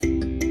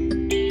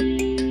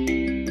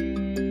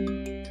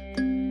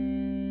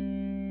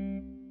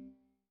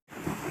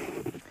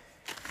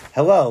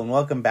Hello and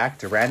welcome back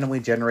to Randomly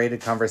Generated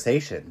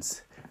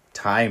Conversations,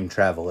 Time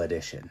Travel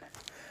Edition.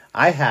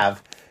 I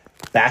have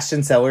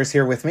Bastian Sellers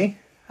here with me.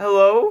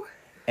 Hello.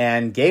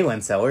 And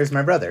Galen Sellers,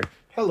 my brother.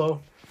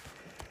 Hello.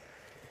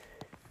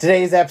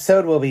 Today's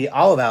episode will be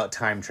all about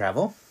time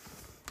travel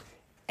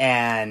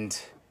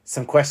and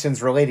some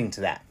questions relating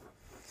to that.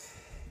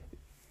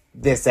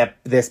 This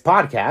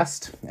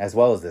podcast, as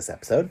well as this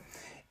episode,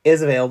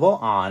 is available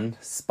on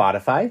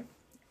Spotify,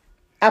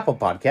 Apple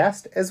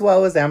Podcast, as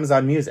well as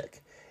Amazon Music.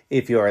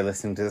 If you are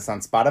listening to this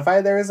on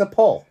Spotify, there is a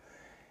poll.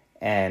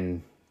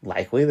 And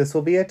likely this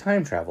will be a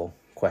time travel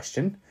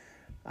question.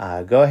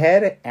 Go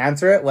ahead,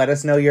 answer it. Let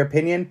us know your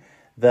opinion.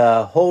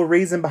 The whole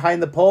reason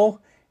behind the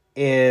poll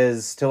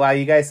is to allow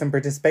you guys some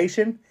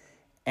participation.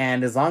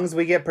 And as long as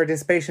we get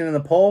participation in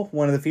the poll,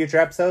 one of the future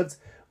episodes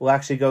will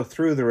actually go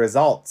through the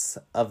results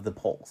of the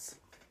polls.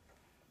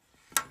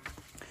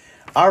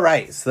 All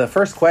right, so the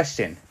first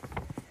question.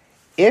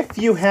 If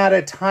you had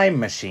a time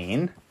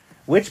machine,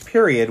 which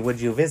period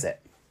would you visit?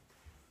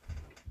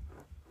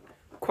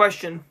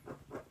 Question.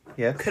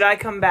 Yes. Could I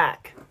come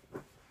back?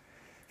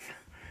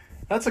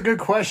 That's a good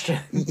question.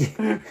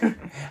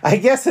 I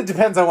guess it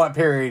depends on what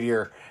period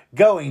you're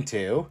going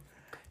to.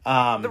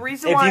 The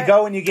reason if why you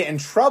go and you get in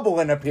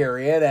trouble in a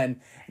period and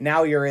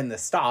now you're in the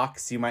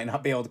stocks, you might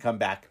not be able to come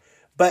back.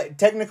 But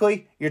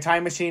technically, your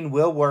time machine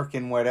will work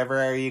in whatever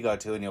area you go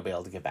to and you'll be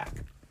able to get back.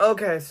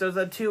 Okay, so it's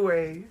a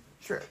two-way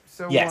trip.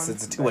 So Yes,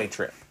 it's a two-way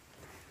trip.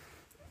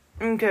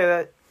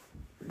 Okay,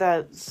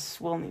 that's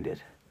well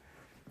needed.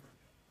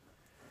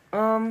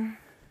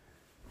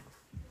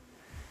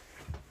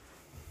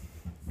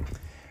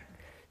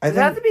 Does it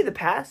have to be the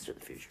past or the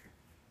future?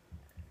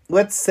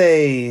 Let's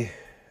say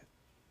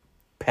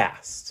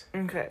past.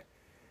 Okay.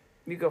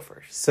 You go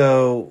first.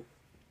 So,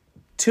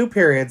 two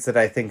periods that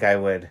I think I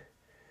would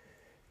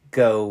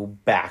go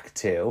back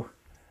to.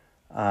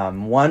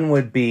 One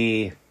would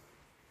be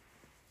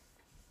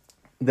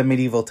the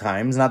medieval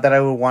times. Not that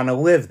I would want to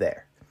live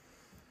there.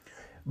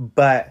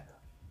 But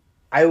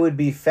I would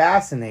be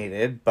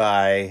fascinated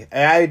by...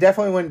 I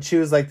definitely wouldn't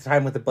choose like the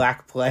time with the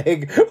Black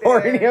Plague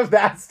or any of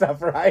that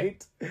stuff,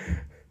 right?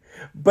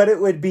 But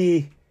it would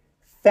be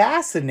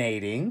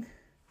fascinating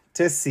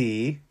to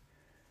see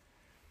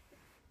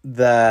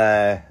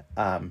the...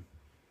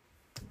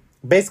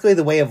 basically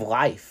the way of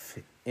life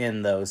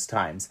in those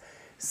times.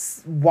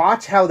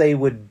 Watch how they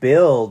would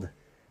build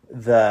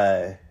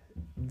the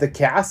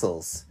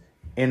castles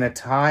in a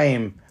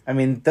time... I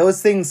mean,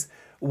 those things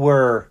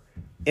were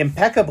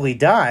impeccably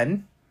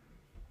done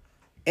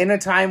in a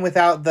time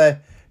without the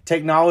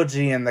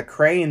technology and the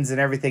cranes and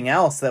everything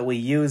else that we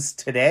use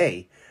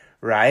today,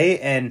 right?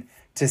 And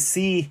to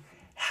see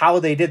how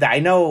they did that. I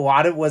know a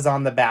lot of it was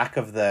on the back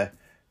of the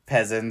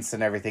peasants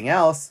and everything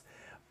else,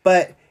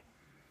 but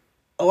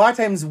a lot of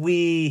times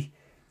we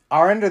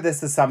are under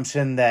this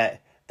assumption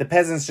that the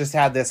peasants just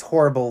had this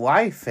horrible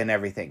life and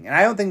everything. And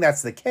I don't think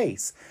that's the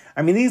case.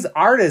 I mean, these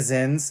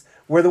artisans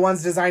were the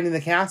ones designing the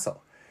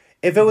castle.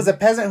 If it was a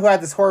peasant who had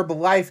this horrible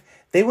life,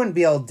 they wouldn't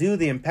be able to do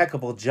the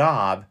impeccable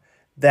job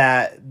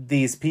that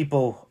these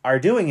people are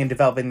doing in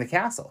developing the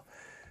castle.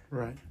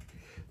 Right.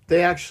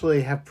 They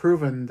actually have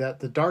proven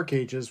that the Dark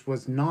Ages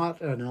was not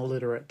an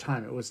illiterate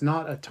time. It was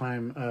not a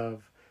time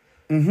of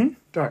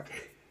dark.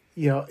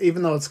 You know,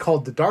 even though it's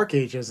called the Dark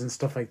Ages and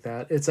stuff like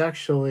that, it's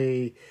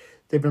actually,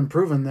 they've been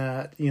proven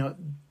that, you know,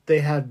 they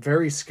had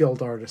very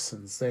skilled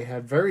artisans. They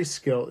had very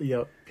skilled, you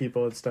know,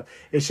 people and stuff.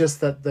 It's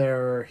just that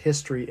their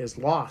history is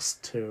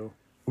lost to.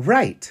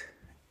 Right.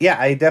 Yeah,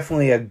 I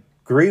definitely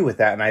agree with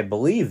that, and I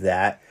believe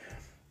that.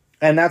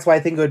 And that's why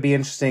I think it would be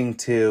interesting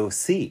to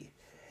see.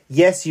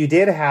 Yes, you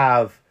did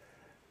have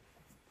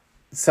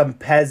some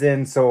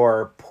peasants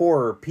or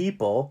poorer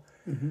people,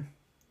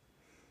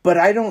 but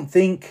I don't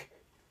think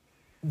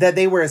that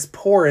they were as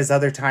poor as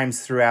other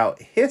times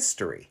throughout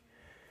history.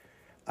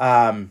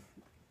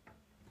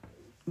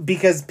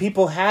 Because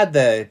people had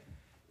the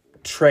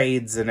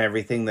trades and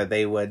everything that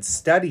they would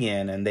study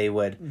in and they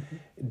would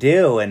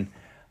do. And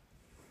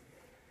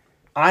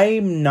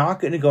I'm not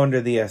going to go under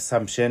the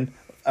assumption,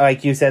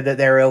 like you said, that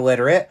they're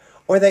illiterate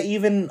or that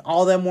even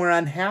all of them were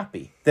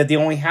unhappy. That the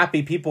only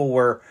happy people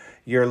were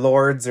your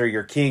lords or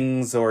your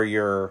kings or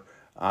your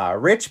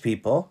rich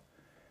people.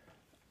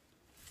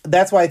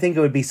 That's why I think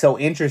it would be so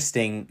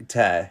interesting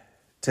to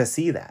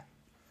see that.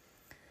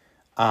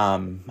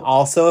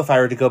 Also, if I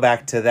were to go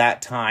back to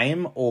that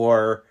time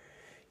or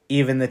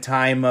even the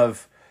time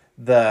of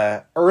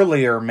the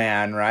earlier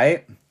man,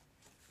 right?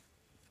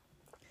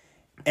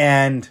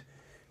 And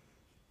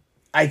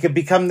I could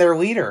become their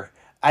leader.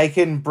 I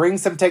can bring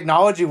some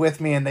technology with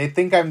me and they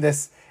think I'm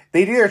this...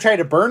 They'd either try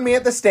to burn me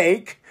at the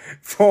stake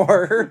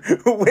for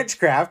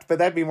witchcraft, but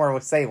that'd be more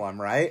with Salem,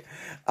 right?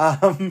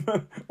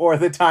 Or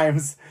the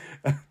times...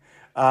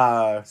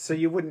 So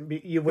you wouldn't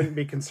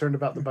be concerned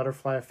about the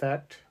butterfly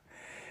effect?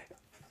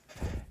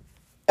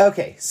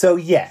 Okay, so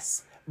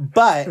yes.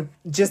 But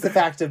just the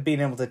fact of being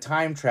able to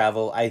time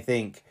travel, I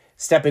think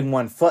stepping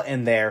one foot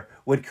in there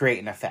would create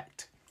an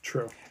effect.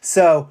 True.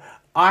 So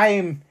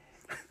I'm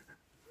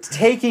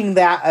taking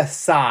that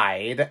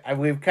aside,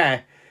 we've kind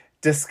of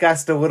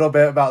discussed a little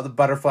bit about the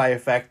butterfly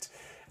effect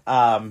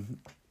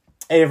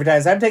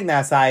advertised. I'm taking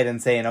that aside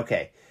and saying,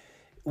 okay,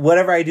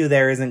 whatever I do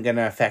there isn't going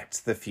to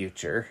affect the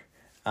future,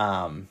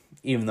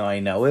 even though I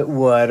know it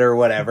would or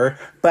whatever.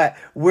 But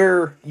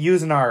we're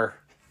using our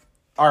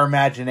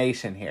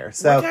imagination here.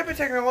 So, what type of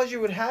technology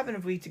would happen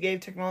if we gave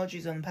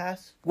technologies in the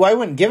past? well, I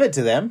wouldn't give it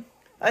to them.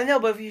 I know,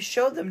 but if you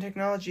showed them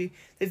technology,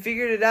 they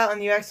figured it out,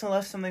 and you accidentally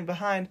left something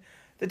behind,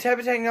 the type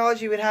of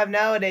technology we'd have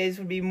nowadays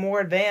would be more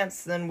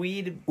advanced than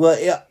we'd... Well,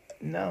 yeah,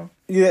 No.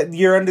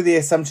 you're under the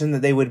assumption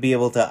that they would be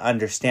able to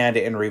understand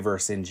it and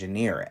reverse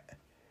engineer it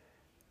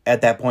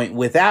at that point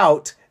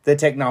without the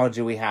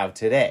technology we have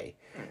today.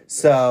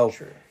 So,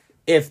 True.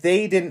 if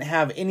they didn't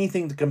have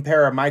anything to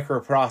compare a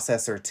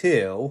microprocessor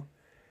to,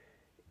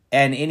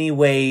 and any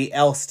way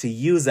else to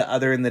use it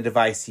other than the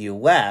device you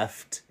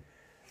left,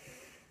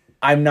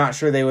 I'm not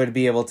sure they would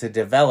be able to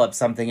develop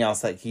something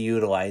else that could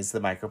utilize the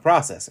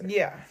microprocessor.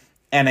 Yeah.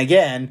 And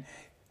again,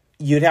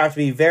 you'd have to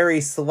be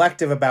very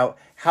selective about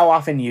how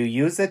often you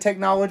use the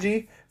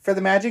technology for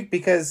the magic,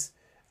 because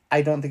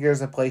I don't think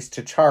there's a place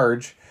to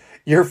charge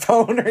your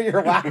phone or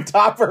your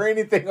laptop or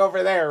anything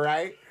over there,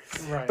 right?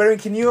 Right. But I mean,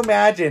 can you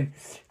imagine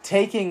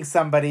taking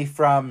somebody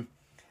from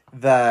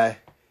the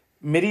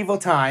medieval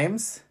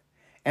times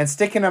and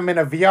sticking them in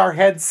a VR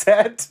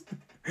headset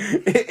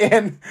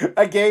in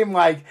a game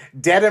like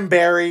Dead and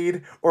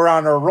Buried or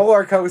on a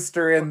roller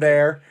coaster in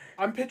there?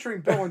 I'm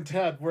picturing Bill and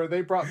Ted, where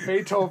they brought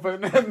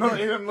Beethoven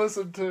and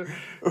listened to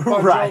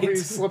Bon Right.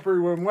 Jovi's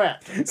 "Slippery When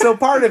Wet." So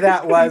part of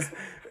that was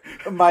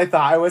my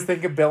thought. I was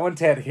thinking Bill and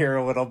Ted here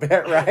a little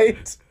bit,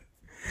 right?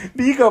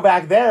 But you go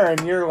back there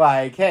and you're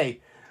like,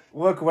 hey,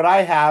 look what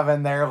I have.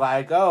 And they're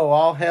like, oh,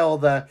 all hail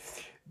the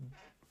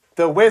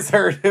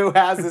wizard who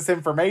has this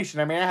information.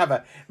 I mean, I have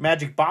a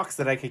magic box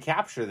that I could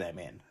capture them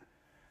in.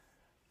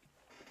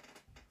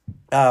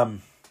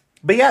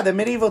 But yeah, the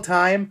medieval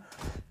time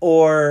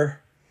or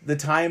the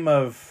time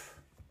of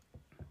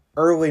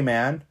early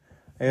man,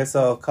 I guess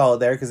I'll call it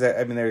there, because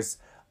I mean, there's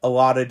a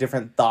lot of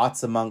different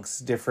thoughts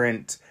amongst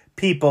different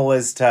people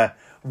as to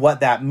what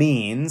that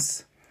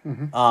means.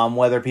 Mm-hmm.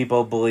 Whether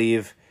people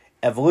believe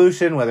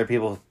evolution, whether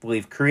people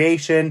believe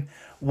creation,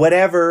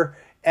 whatever,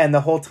 and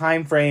the whole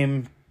time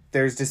frame,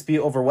 there's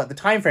dispute over what the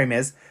time frame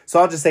is. So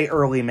I'll just say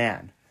early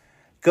man.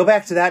 Go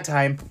back to that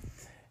time.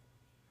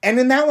 And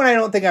in that one, I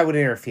don't think I would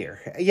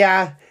interfere.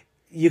 Yeah,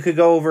 you could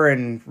go over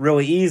and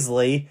really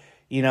easily,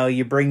 you know,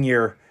 you bring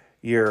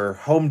your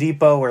Home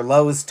Depot or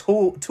Lowe's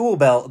tool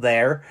belt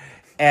there,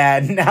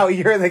 and now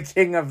you're the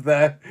king of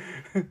the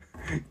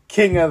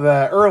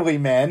early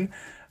men.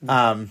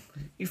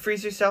 You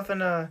freeze yourself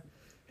in a...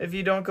 If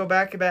you don't go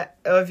back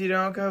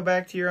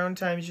to your own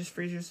time, you just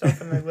freeze yourself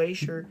in a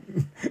glacier.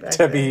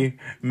 To be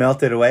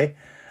melted away.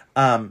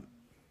 But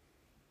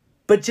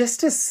just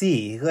to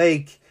see,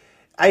 like,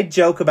 I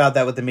joke about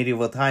that with the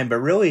medieval time, but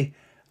really,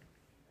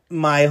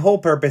 my whole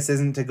purpose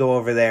isn't to go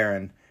over there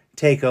and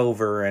take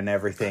over and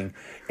everything.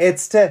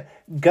 It's to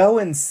go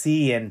and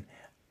see and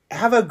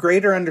have a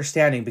greater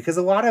understanding, because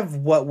a lot of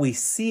what we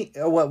see,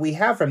 what we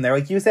have from there,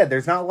 like you said,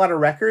 there's not a lot of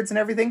records and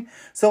everything,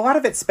 so a lot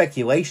of it's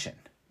speculation.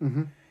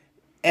 Mm-hmm.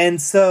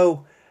 And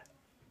so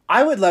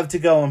I would love to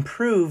go and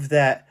prove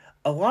that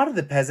a lot of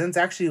the peasants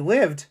actually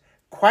lived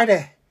quite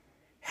a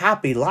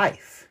happy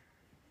life,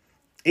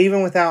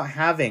 even without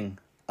having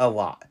a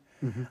lot.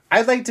 Mm-hmm.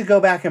 I'd like to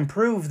go back and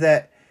prove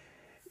that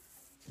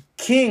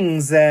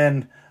kings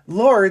and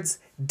lords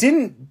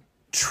didn't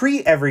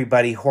treat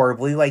everybody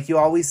horribly like you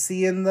always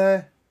see in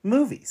the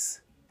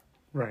movies.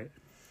 Right.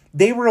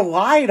 They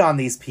relied on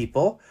these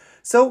people,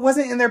 so it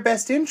wasn't in their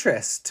best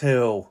interest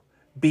to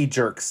be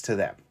jerks to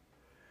them.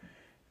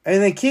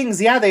 And the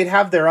kings, yeah, they'd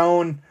have their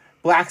own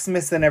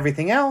blacksmiths and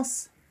everything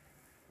else,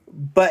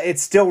 but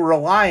it's still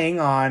relying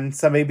on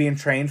somebody being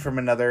trained from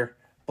another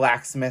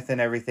blacksmith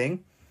and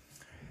everything.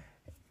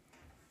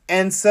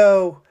 And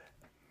so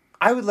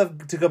I would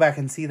love to go back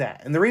and see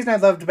that. And the reason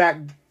I'd love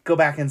to go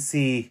back and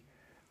see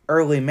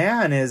early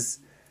man is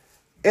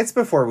it's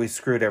before we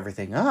screwed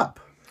everything up,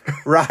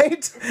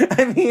 right?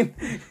 I mean,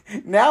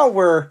 now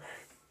we're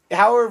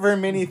however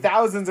many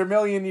thousands or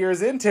million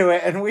years into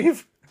it, and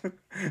we've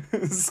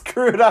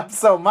screwed up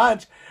so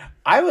much.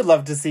 I would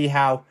love to see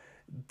how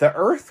the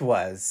earth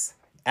was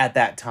at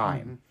that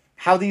time. Mm-hmm.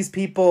 How these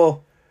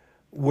people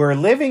were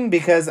living,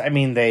 because, I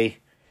mean, they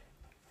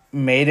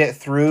made it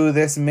through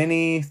this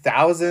many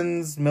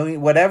thousands,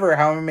 million, whatever,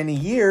 however many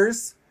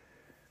years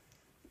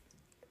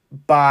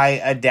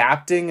by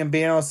adapting and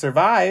being able to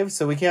survive.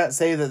 So we can't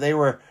say that they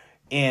were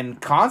in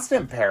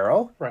constant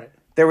peril. Right.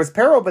 There was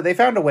peril, but they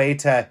found a way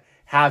to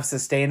have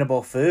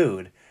sustainable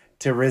food,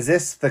 to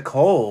resist the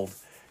cold,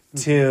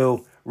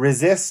 to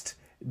resist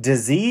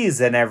disease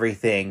and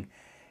everything.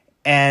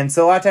 And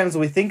so a lot of times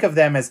we think of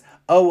them as,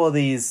 oh, well,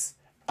 these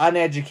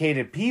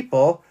uneducated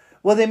people,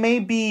 well, they may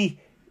be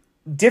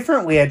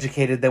differently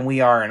educated than we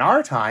are in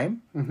our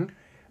time. Mm-hmm.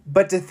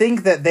 But to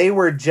think that they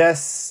were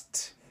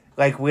just,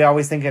 like we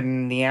always think of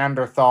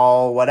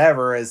Neanderthal,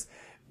 whatever, as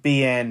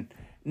being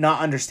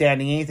not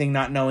understanding anything,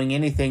 not knowing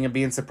anything, and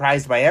being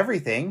surprised by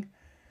everything.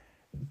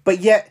 But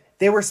yet,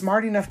 they were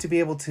smart enough to be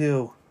able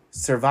to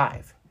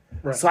survive.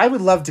 Right. So I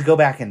would love to go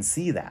back and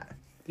see that.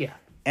 Yeah.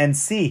 And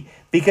see,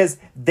 because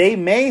they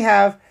may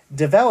have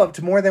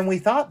developed more than we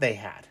thought they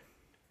had.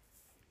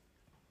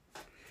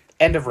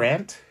 End of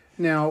rant.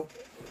 Now,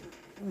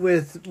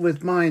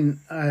 with mine,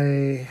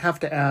 I have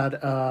to add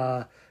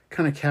a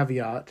kind of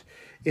caveat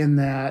in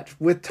that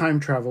with time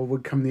travel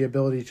would come the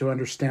ability to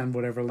understand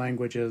whatever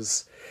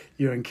languages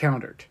you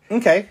encountered.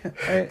 Okay,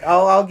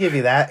 I'll give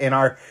you that. In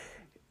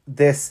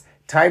this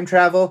time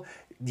travel,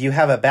 you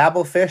have a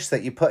babble fish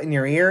that you put in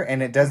your ear,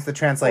 and it does the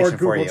translation Or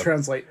Google for you.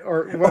 Translate,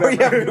 or Or whatever. you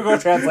have Google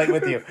Translate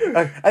with you.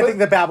 I think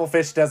the babble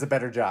fish does a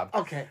better job.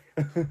 Okay.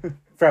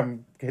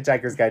 From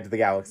Hitchhiker's Guide to the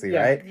Galaxy,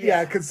 Yeah, right?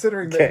 yeah,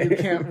 considering that you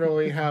Okay. can't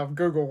really have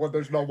Google when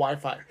there's no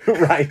Wi-Fi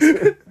Right.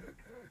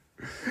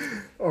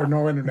 or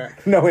no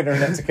internet. No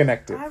internet to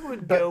connect to. I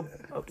would go.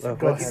 Oh, sorry,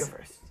 go you ahead. go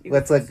first.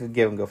 Let's let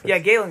Galen go first. Yeah,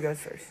 Galen goes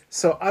first.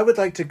 So I would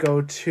like to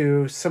go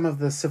to some of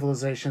the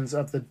civilizations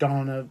of the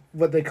dawn of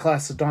what they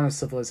class the dawn of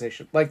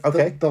civilization, like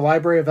Okay. the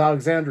Library of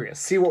Alexandria.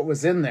 See what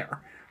was in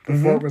there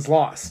before it was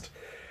lost.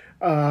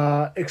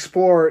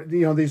 Explore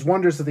these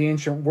wonders of the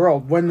ancient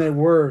world when they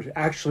were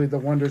actually the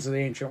wonders of the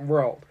ancient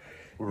world.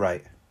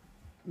 Right.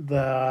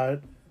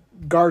 The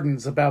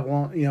gardens of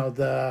Babylon,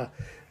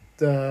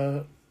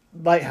 the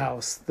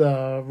lighthouse,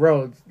 the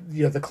road,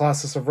 the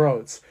Colossus of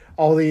Rhodes,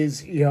 all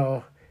these,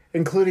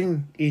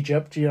 including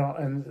Egypt,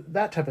 and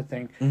that type of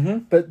thing.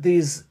 Mm-hmm. But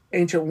these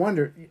ancient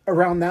wonders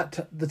around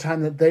the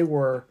time that they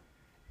were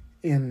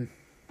in.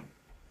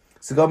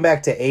 So going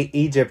back to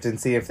Egypt and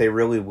see if they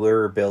really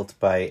were built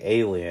by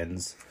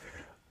aliens,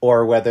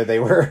 or whether they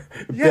were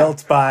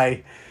built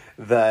by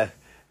the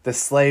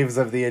slaves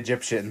of the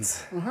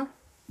Egyptians.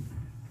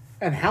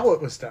 And how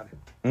it was done.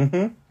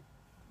 Mm-hmm.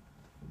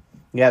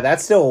 Yeah,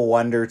 that's still a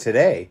wonder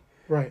today.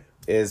 Right.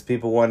 Is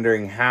people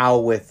wondering how,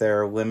 with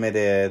their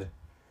limited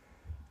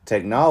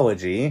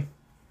technology,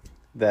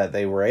 that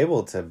they were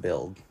able to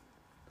build.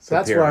 So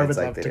that's where I would pyramids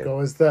like love they to did. go,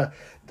 is the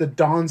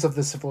dawns of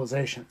the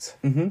civilizations.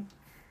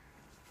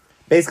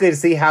 Basically, to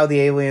see how the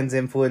aliens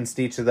influenced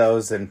each of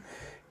those and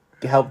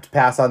helped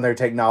pass on their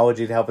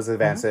technology to help us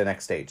advance to the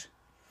next stage.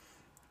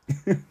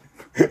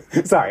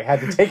 Sorry, had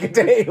to take it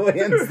to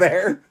aliens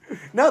there.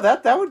 No,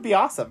 that would be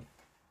awesome.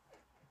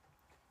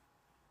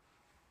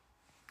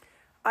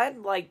 I'd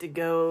like to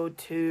go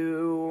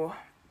to.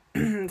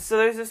 So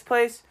there's this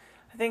place,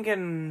 I think I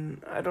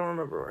don't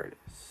remember where it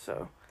is,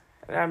 so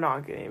I'm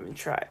not gonna even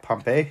try.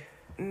 Pompeii?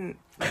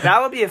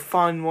 That would be a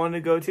fun one to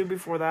go to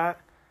before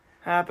that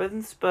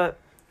happens, but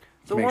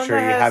the Make one sure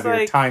that you has, have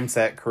your time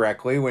set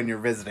correctly when you're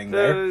visiting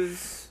there.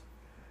 those.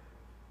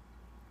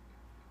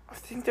 I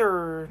think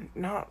they're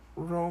not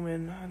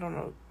Roman. I don't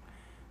know.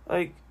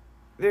 Like,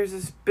 there's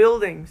this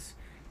buildings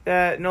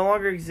that no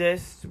longer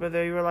exist, but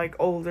they were like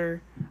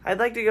older. I'd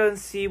like to go and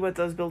see what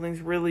those buildings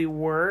really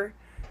were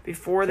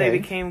before they Okay.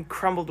 became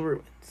crumbled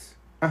ruins.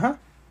 Uh-huh.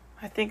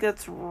 I think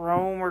that's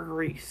Rome or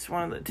Greece,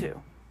 one of the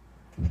two.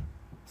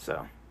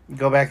 So,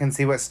 Go back and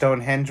see what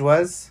Stonehenge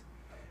was.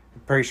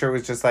 I'm pretty sure it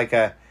was just like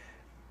an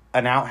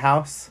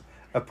outhouse,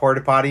 a porta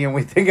potty, and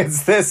we think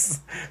it's this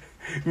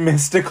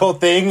mystical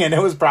thing, and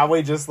it was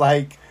probably just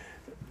like...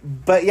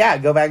 But yeah,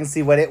 go back and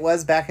see what it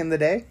was back in the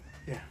day.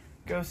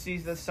 go see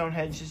the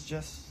Stonehenge is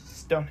just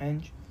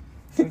Stonehenge.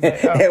 It's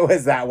like, oh, It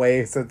was that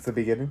way since the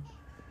beginning.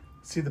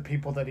 See the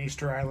people that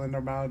Easter Island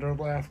are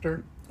modeled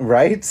after.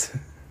 Right?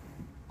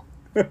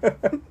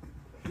 that'd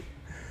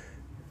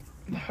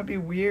be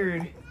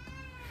weird.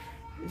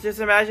 Just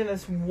imagine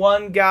this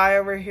one guy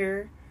over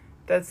here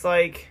that's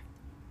like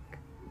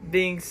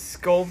being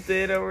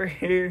sculpted over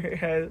here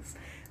as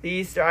the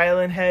Easter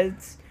Island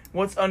heads.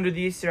 What's under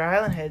the Easter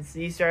Island heads?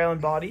 The Easter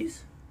Island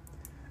bodies?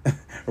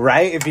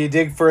 Right? If you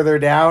dig further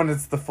down,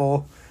 it's the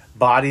full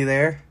body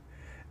there.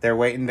 They're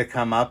waiting to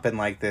come up in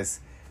like this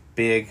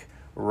big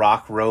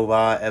rock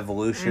robot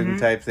evolution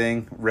type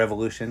thing.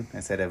 Revolution. I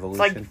said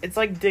evolution. It's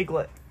like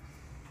Diglett.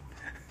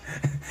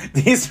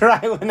 The Easter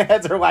Island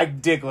heads are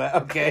like Diglett.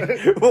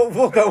 Okay.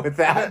 We'll go with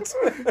that.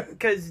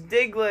 Because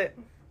Diglett,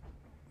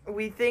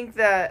 we think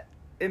that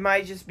it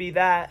might just be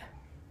that.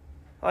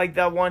 Like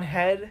that one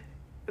head.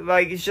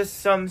 Like it's just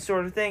some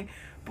sort of thing.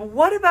 But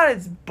what about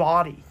its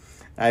body?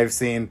 I've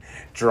seen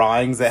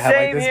drawings that have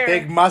like Same this here.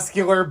 big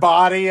muscular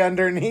body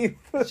underneath.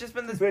 It's just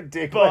been this With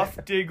Diglett. buff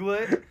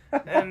Diglett.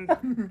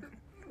 And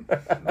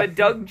the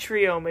Doug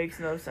trio makes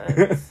no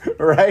sense.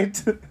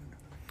 Right?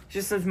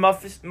 Just this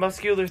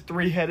muscular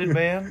three-headed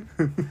man.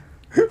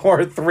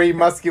 Or three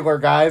muscular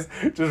guys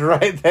just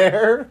right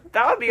there.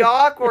 That would be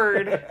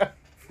awkward.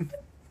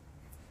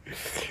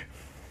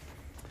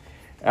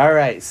 All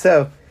right.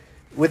 So,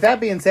 with that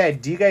being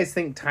said, do you guys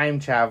think time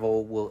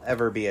travel will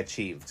ever be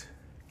achieved?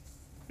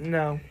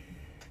 No.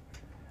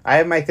 I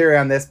have my theory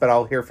on this, but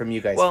I'll hear from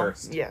you guys Well,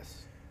 first.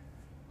 yes.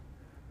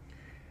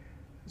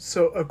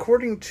 So,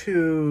 according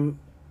to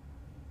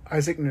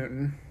Isaac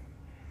Newton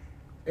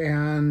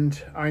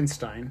and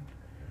Einstein,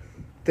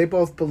 they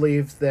both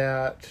believe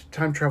that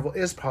time travel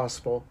is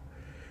possible.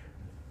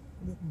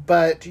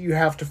 but you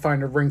have to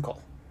find a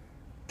wrinkle.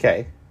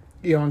 Okay.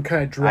 You know, and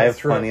kind of drill I have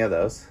through. plenty of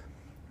those.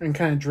 And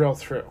kind of drill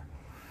through.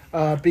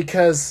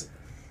 Because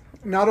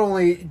not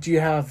only do you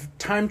have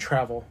time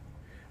travel,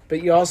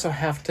 but you also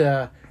have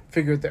to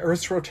figure the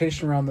Earth's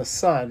rotation around the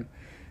sun.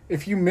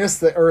 If you miss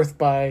the Earth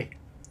by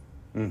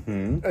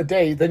a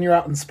day, then you're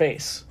out in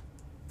space.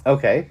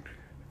 Okay.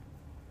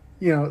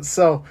 You know,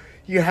 so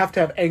you have to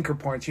have anchor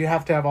points. You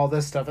have to have all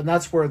this stuff. And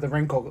that's where the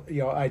wrinkle,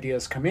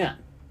 ideas come in.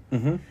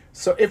 Mm-hmm.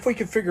 So if we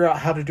could figure out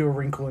how to do a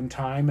wrinkle in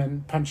time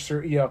and punch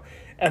through,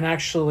 and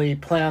actually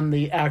plan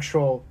the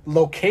actual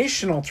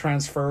locational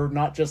transfer,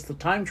 not just the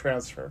time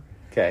transfer,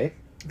 Okay.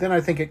 then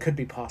I think it could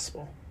be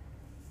possible.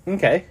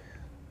 Okay.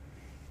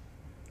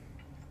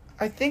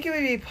 I think it would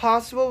be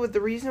possible, but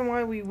the reason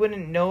why we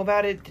wouldn't know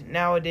about it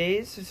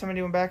nowadays, if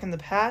somebody went back in the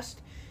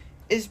past,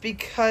 is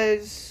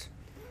because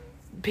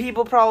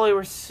people probably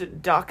were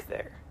stuck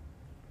there.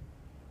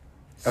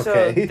 So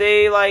Okay.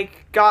 they,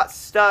 got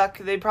stuck.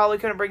 They probably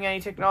couldn't bring any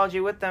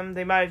technology with them.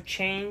 They might have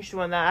changed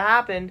when that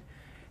happened.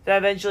 That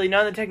eventually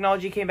none of the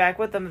technology came back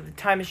with them. The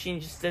time machine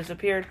just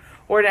disappeared,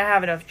 or didn't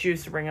have enough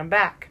juice to bring them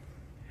back.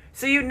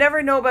 So you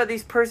never know about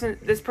this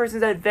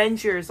person's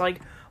adventures.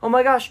 Like, oh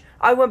my gosh,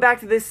 I went back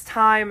to this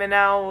time and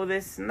now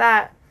this and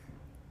that.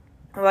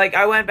 Like,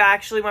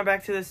 actually went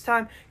back to this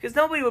time. Because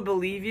nobody would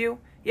believe you.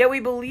 Yet we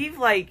believe,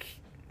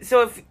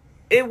 so if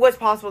it was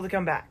possible to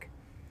come back,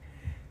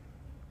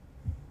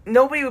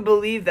 nobody would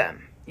believe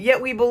them.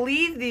 Yet we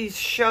believe these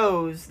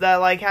shows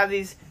that, have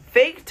these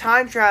fake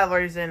time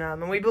travelers in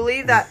them. And we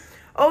believe that,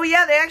 oh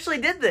yeah, they actually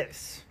did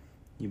this.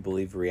 You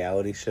believe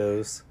reality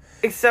shows?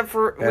 Except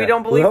for, we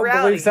don't believe we don't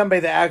reality. believe somebody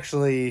that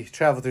actually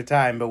traveled through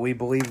time, but we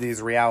believe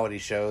these reality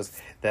shows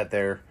that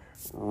they're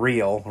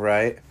real,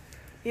 right?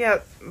 Yeah,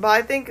 but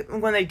I think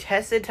when they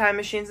tested time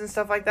machines and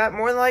stuff like that,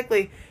 more than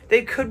likely,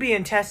 they could be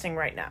in testing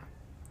right now.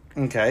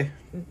 Okay.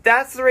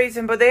 That's the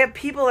reason, but they have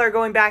people that are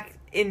going back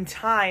in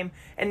time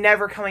and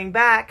never coming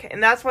back,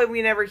 and that's why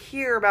we never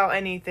hear about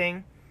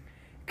anything,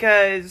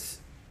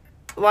 because,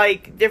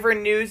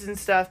 different news and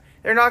stuff,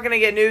 they're not going to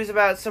get news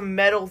about some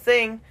metal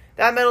thing.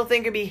 That metal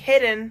thing could be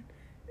hidden.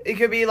 It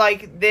could be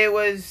there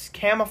was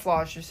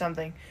camouflage or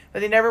something, but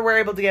they never were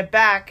able to get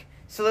back,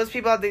 so those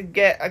people have to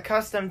get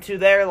accustomed to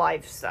their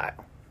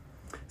lifestyle.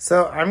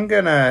 So I'm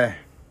going to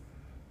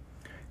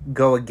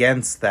go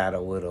against that a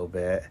little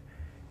bit.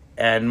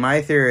 And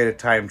my theory of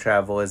time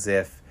travel is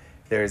if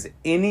there's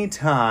any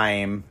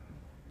time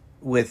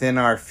within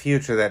our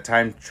future that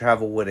time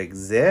travel would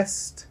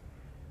exist,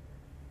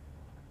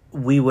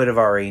 we would have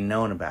already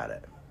known about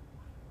it.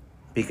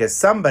 Because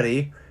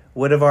somebody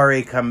would have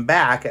already come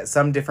back at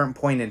some different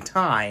point in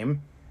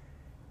time,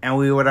 and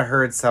we would have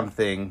heard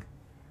something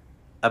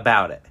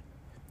about it.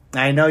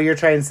 I know you're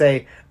trying to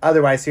say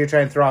otherwise, so you're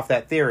trying to throw off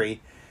that theory,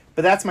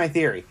 but that's my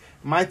theory.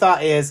 My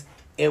thought is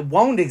it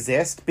won't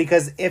exist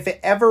because if it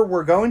ever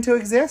were going to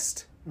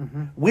exist,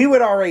 we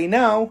would already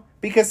know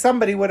because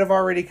somebody would have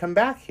already come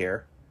back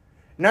here.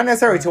 Not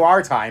necessarily to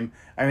our time.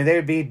 I mean, they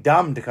would be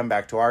dumb to come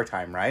back to our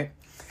time, right?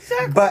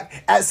 Exactly. But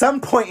at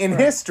some point in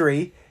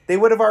history, they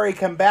would have already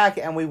come back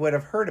and we would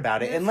have heard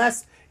about it.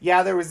 Unless,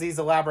 there was these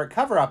elaborate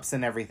cover-ups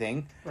and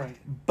everything. Right.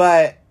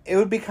 But it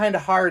would be kind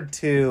of hard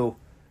to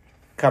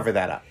cover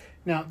that up.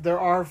 Now, there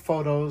are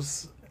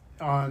photos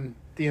on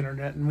the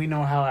internet, and we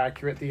know how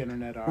accurate the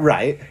internet are.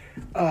 Right.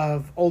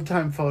 Of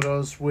old-time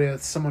photos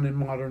with someone in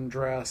modern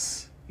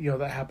dress,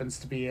 that happens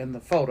to be in the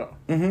photo.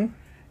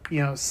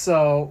 Mm-hmm.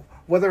 So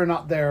whether or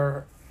not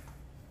they're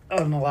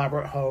an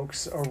elaborate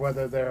hoax or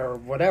whether they're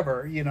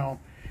whatever,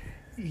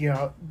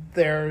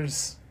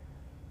 there's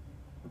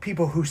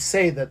people who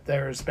say that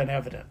there's been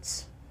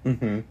evidence.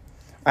 Mm-hmm.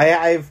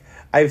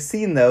 I've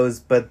seen those,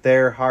 but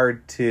they're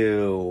hard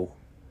to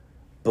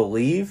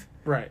believe.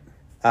 Right.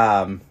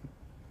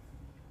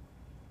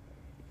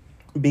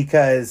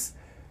 Because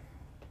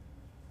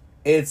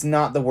it's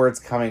not the words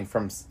coming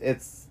from...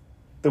 It's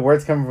the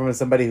words coming from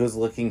somebody who's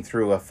looking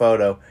through a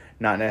photo,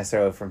 not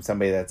necessarily from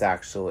somebody that's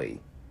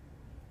actually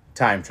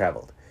time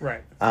traveled.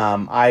 Right.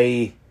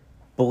 I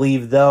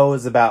believe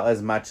those about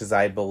as much as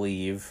I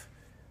believe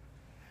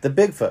the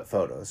Bigfoot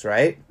photos,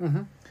 right?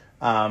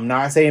 Mm-hmm.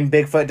 Not saying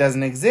Bigfoot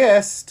doesn't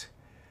exist,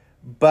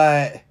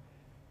 but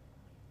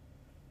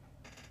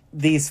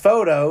these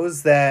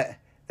photos that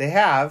they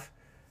have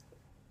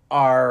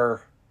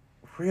are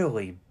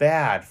really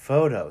bad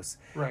photos.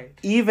 Right.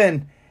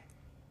 Even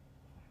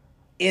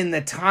in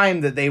the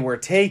time that they were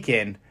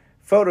taken,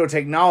 photo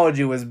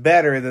technology was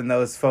better than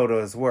those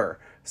photos were.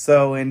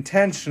 So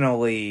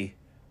intentionally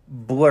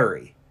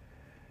blurry.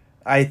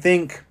 I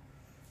think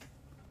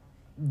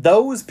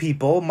those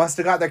people must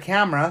have got their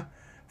camera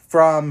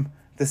from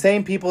the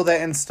same people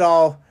that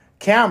install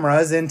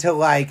cameras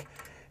into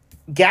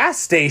gas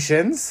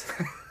stations.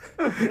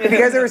 Have you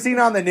guys ever seen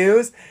on the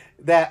news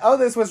that,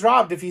 this was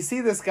robbed? If you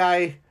see this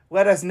guy,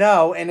 let us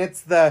know. And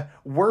it's the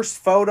worst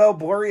photo,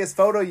 blurriest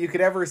photo you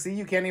could ever see.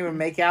 You can't even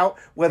make out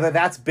whether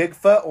that's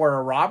Bigfoot or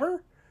a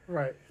robber.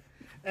 Right.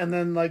 And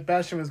then, like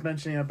Bastion was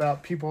mentioning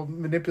about people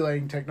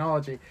manipulating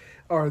technology,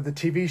 or the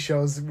TV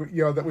shows,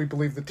 that we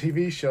believe the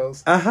TV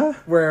shows,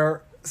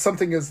 where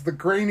something is the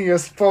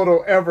grainiest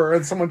photo ever,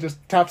 and someone just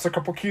taps a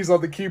couple keys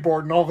on the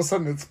keyboard, and all of a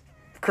sudden it's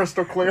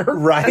crystal clear.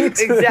 Right?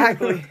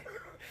 Exactly.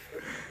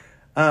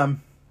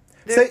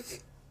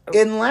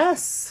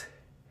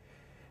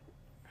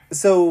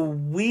 So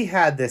we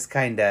had this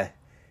kind of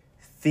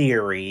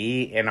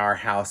theory in our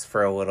house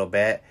for a little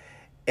bit.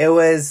 It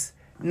was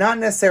not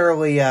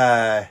necessarily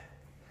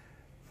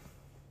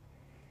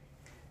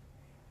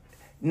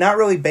not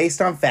really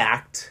based on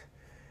fact,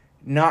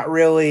 not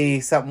really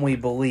something we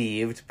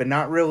believed, but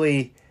not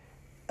really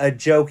a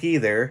joke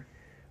either.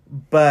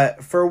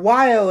 But for a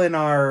while in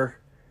our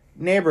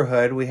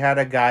neighborhood, we had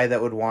a guy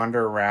that would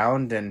wander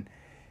around, and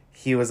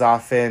he was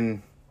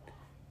often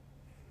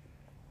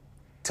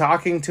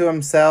talking to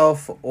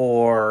himself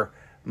or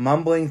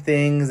mumbling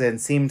things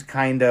and seemed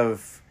kind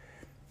of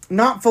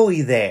not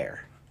fully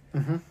there.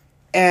 Mm-hmm.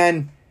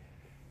 And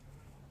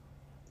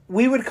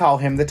we would call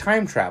him the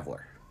time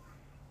traveler.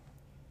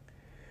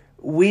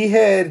 We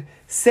had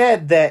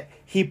said that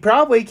he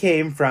probably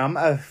came from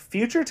a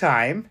future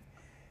time,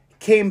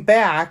 came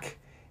back,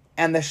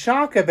 and the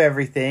shock of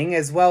everything,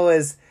 as well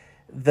as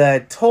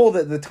the toll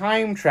that the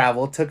time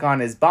travel took on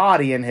his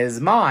body and his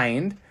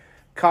mind,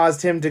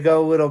 caused him to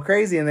go a little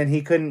crazy, and then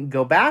he couldn't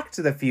go back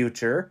to the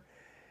future.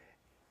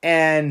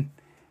 And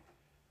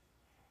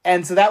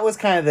so that was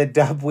kind of the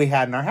dub we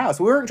had in our house.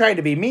 We weren't trying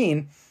to be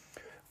mean,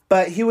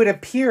 but he would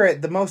appear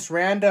at the most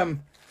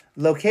random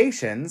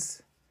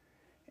locations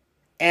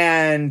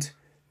and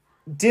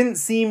didn't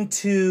seem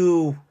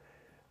to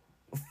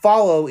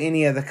follow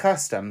any of the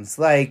customs.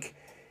 Like,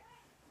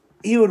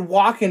 he would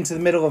walk into the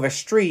middle of a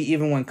street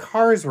even when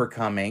cars were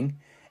coming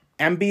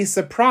and be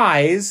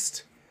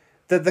surprised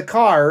that the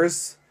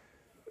cars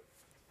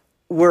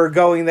were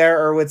going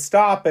there, or would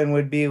stop and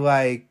would be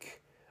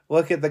like,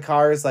 look at the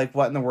cars, like,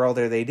 what in the world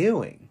are they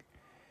doing?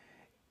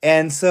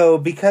 And so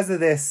because of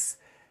this,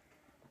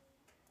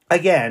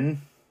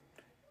 again,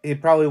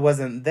 it probably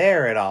wasn't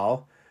there at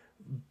all,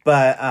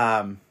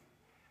 but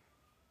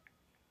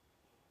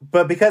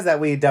because of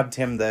that, we dubbed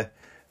him the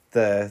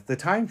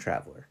time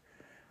traveler.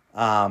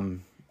 I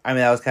mean,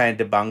 that was kind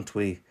of debunked.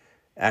 We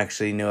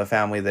actually knew a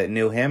family that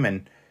knew him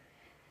and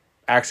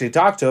actually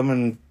talked to him,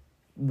 and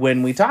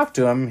when we talked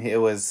to him,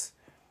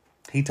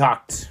 he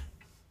talked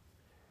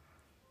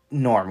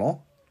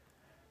normal.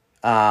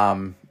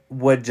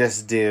 Would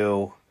just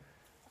do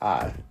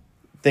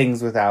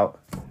things without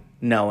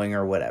knowing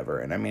or whatever.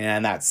 And I mean,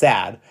 and that's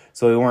sad.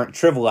 So we weren't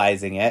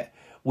trivializing it.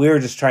 We were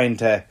just trying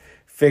to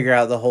figure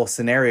out the whole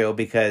scenario,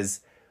 because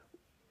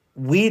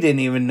we didn't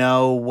even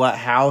know what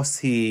house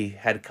he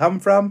had come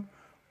from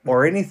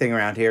or anything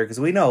around here, because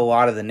we know a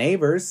lot of the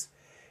neighbors,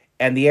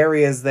 and the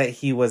areas that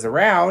he was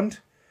around,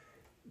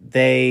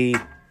 they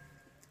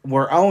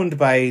were owned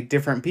by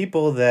different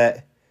people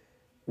that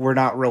were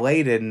not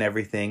related and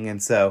everything.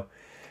 And so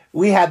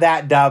we had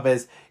that dub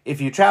as,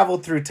 if you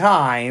traveled through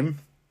time,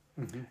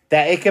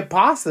 that it could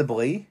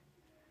possibly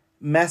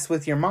mess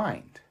with your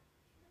mind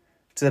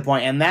to the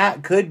point. And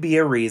that could be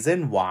a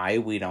reason why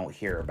we don't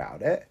hear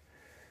about it.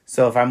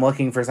 So if I'm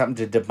looking for something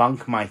to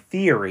debunk my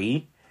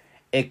theory,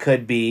 it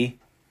could be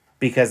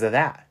because of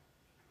that.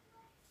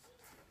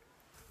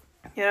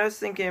 Yeah, I was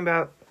thinking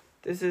about,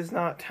 this is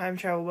not time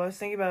travel, but I was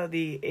thinking about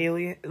the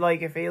alien,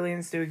 like, if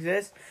aliens do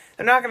exist,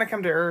 they're not going to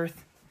come to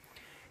Earth,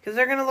 because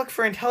they're going to look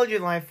for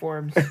intelligent life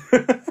forms.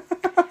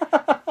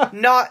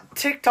 Not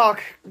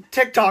TikTokers.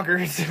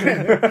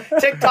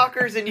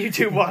 TikTokers and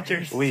YouTube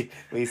watchers. We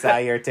saw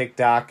your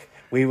TikTok.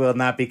 We will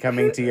not be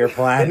coming to your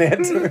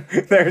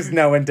planet. There's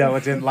no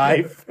intelligent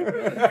life.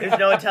 There's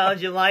no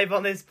intelligent life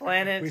on this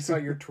planet. We saw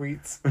your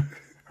tweets.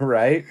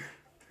 Right?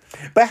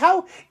 But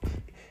how,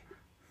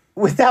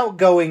 without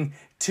going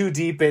too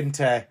deep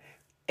into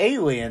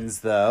aliens,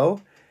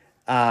 though,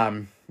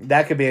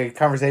 that could be a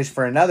conversation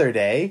for another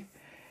day.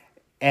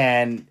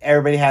 And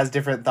everybody has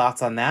different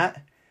thoughts on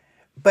that.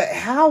 But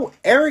how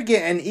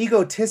arrogant and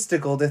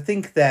egotistical to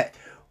think that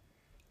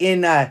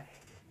in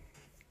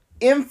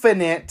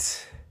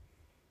infinite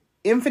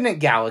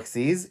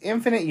galaxies,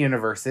 infinite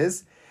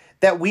universes,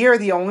 that we are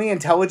the only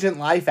intelligent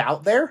life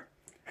out there?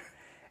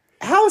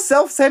 How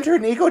self-centered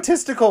and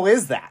egotistical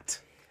is that?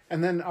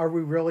 And then, are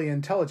we really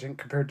intelligent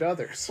compared to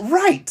others?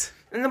 Right.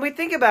 And then we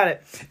think about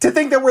it. To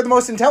think that we're the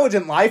most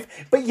intelligent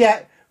life, but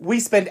yet we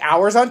spend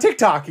hours on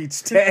TikTok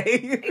each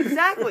day.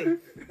 Exactly.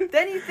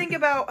 Then you think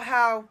about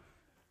how,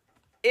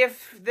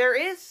 if there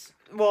is,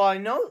 well, I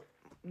know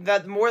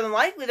that more than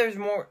likely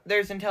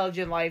there's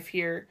intelligent life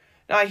here.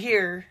 Not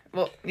here.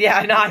 Well,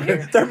 yeah, not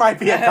here. There might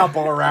be a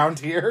couple around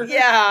here.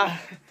 Yeah.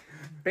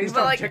 Based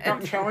But on like-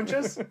 TikTok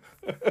challenges?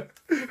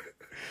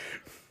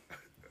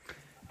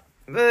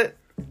 But,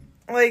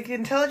 like,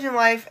 intelligent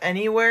life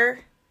anywhere,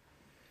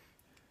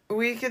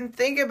 we can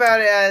think about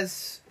it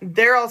as,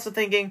 they're also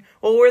thinking,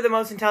 well, we're the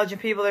most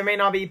intelligent people, there may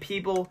not be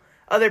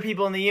other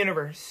people in the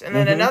universe. And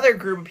then another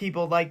group of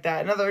people like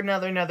that,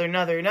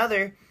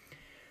 another.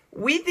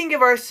 We think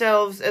of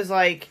ourselves as,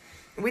 like,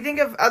 we think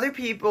of other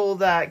people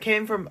that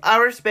came from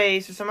outer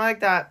space or something like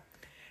that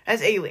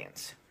as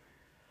aliens.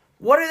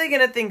 What are they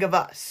going to think of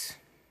us?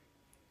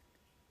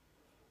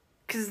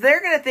 Because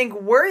they're going to think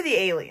we're the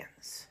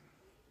aliens.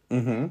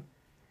 Mm-hmm.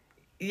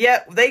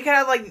 Yeah, they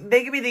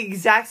could be the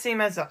exact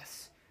same as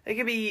us. They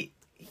could be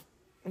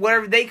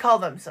whatever they call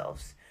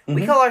themselves. Mm-hmm.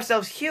 We call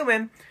ourselves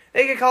human.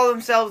 They could call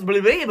themselves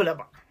blah, blah, blah,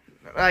 blah.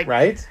 Like,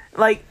 right?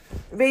 Like,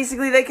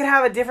 basically, they could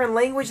have a different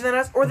language than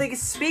us, or they could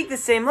speak the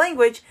same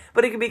language,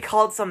 but it could be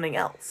called something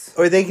else.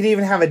 Or they could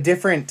even have a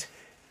different,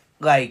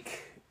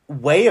 like,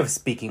 way of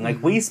speaking.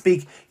 Like, we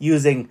speak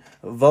using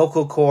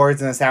vocal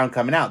cords and the sound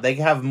coming out. They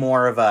could have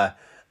more of a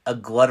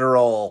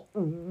gluttural,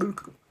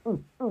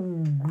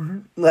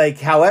 like,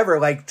 however,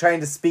 like, trying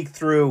to speak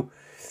through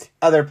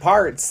other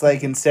parts,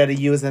 like, instead of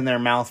using their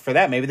mouth for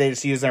that. Maybe they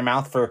just use their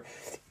mouth for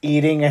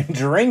eating and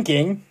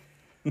drinking.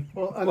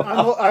 Well,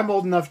 I'm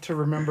old enough to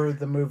remember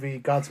the movie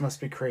Gods Must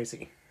Be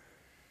Crazy.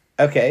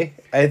 Okay,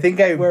 I think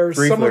I where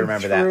briefly someone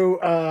remember threw,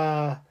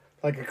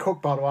 like a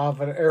Coke bottle out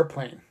of an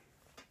airplane.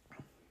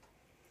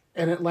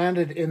 And it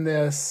landed in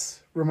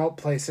this remote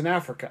place in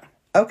Africa.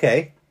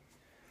 Okay.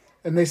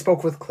 And they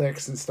spoke with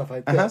clicks and stuff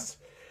like this.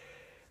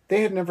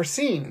 They had never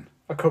seen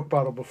a Coke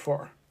bottle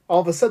before.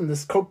 All of a sudden,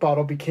 this Coke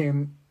bottle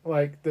became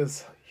like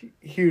this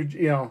huge,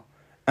 you know.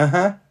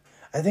 I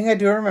think I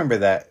do remember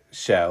that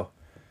show.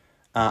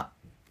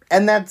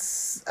 And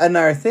that's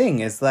another thing,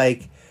 is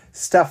like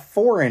stuff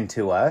foreign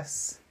to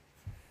us,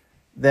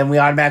 then we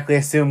automatically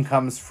assume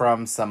comes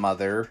from some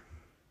other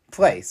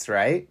place,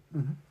 right?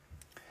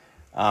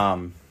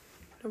 Mm-hmm.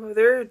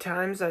 There are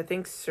times I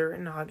think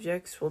certain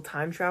objects will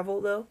time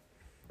travel, though.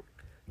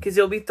 Because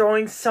you'll be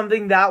throwing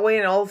something that way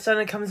and all of a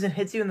sudden it comes and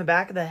hits you in the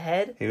back of the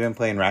head. You been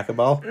playing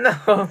racquetball?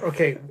 No.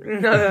 Okay.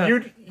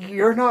 No.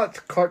 You're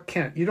not Clark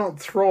Kent. You don't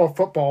throw a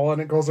football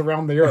and it goes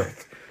around the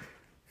earth.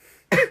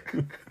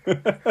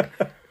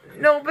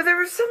 No, but there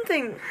was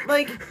something,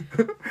 like,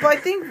 but I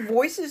think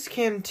voices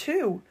can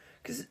too.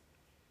 Because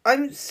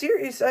I'm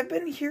serious, I've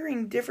been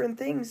hearing different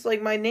things,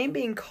 like my name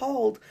being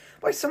called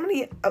by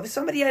somebody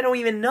I don't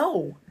even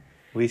know.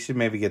 We should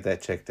maybe get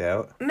that checked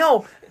out.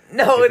 No.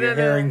 If you're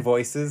hearing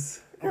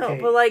voices. No,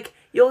 Okay. but like,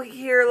 you'll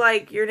hear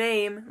like your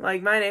name,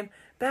 like my name,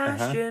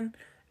 Bastion.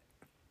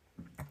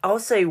 I'll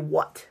say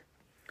what?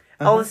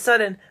 All of a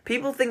sudden,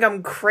 people think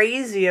I'm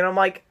crazy, and I'm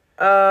like,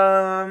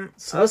 So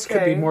this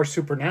could be okay. more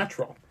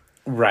supernatural.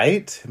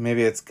 Right?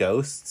 Maybe it's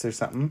ghosts or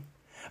something.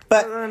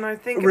 But And I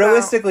think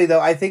realistically, though,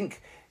 I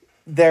think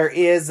there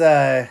is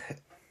a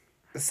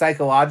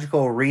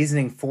psychological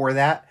reasoning for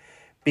that,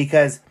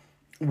 because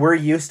we're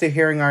used to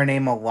hearing our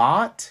name a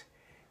lot.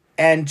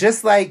 And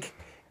just like,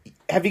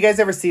 have you guys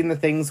ever seen the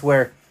things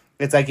where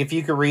it's like, if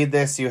you could read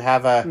this, you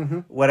have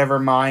a whatever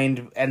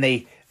mind, and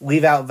they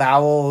leave out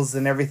vowels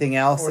and everything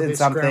else Or in they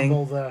something.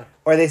 scramble the...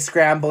 Or they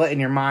scramble it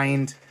and your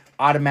mind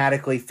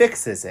automatically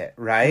fixes it,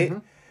 right?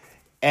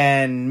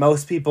 And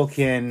most people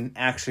can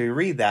actually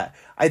read that.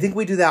 I think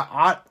we do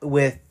that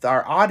with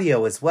our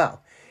audio as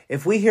well.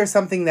 If we hear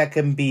something that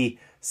can be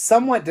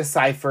somewhat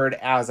deciphered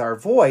as our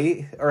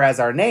voice or as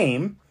our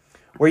name,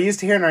 we're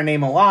used to hearing our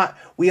name a lot,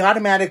 we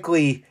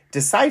automatically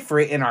decipher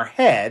it in our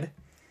head.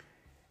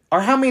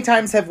 Or how many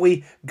times have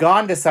we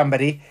gone to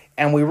somebody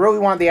and we really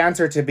want the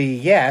answer to be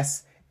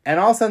yes, and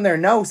all of a sudden their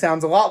no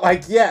sounds a lot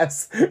like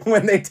yes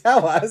when they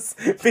tell us,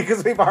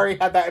 because we've already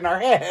had that in our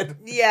head.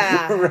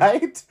 Yeah.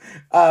 Right?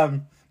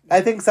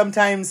 I think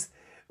sometimes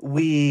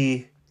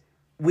we'll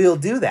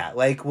do that.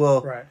 Like,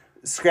 we'll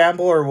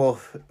scramble or we'll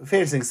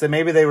finish things. So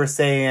maybe they were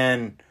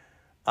saying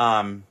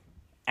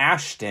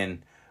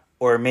Ashton,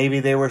 or maybe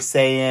they were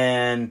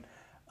saying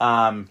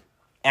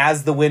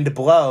as the wind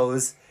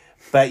blows,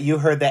 but you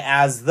heard the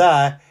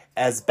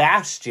as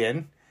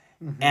Bastion,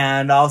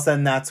 and all of a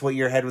sudden that's what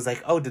your head was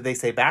like, oh, did they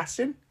say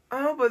Bastion?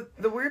 Oh, but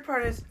the weird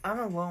part is I'm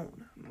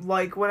alone.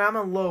 Like, when I'm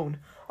alone,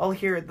 I'll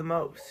hear it the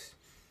most.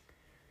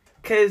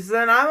 Because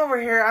then I'm over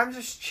here, I'm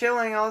just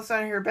chilling, all of a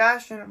sudden I hear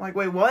Bastion. I'm like,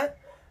 wait, what?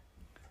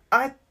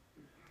 And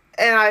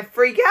I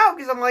freak out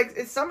because I'm like,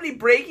 is somebody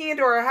breaking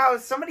into our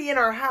house? Somebody in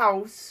our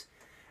house.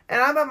 And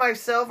I'm by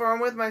myself or I'm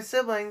with my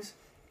siblings.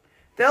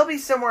 They'll be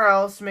somewhere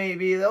else,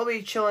 maybe. They'll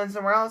be chilling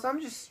somewhere else. I'm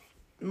just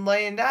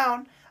laying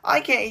down. I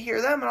can't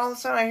hear them, and all of a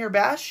sudden I hear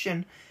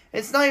Bastion.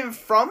 It's not even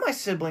from my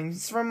siblings.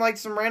 It's from, like,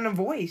 some random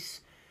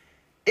voice.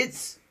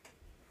 It's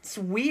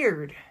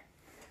weird.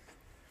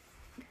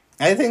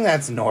 I think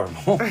that's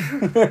normal.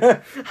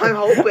 I'm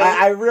hoping.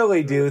 I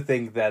really do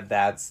think that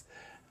that's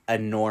a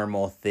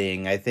normal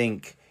thing. I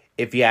think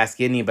if you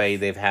ask anybody,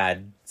 they've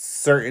had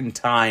certain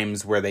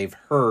times where they've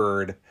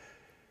heard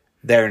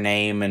their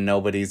name and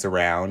nobody's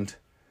around.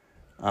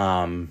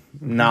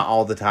 Not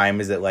all the time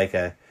is it like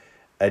a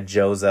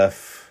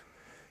Joseph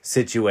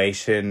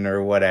situation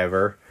or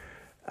whatever.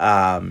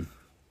 But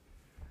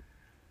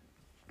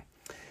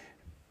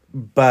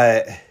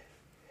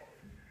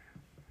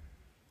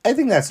I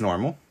think that's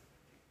normal.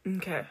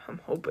 Okay,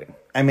 I'm hoping.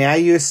 I mean, I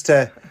used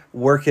to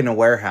work in a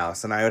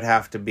warehouse, and I would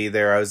have to be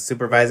there. I was a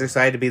supervisor, so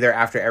I had to be there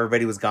after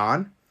everybody was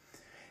gone.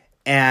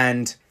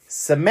 And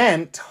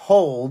cement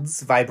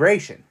holds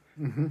vibration.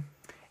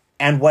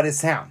 And what is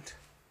sound?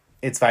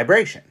 It's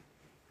vibration.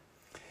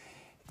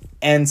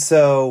 And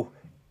so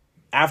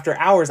after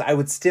hours, I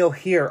would still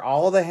hear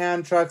all the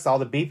hand trucks, all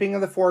the beeping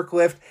of the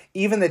forklift,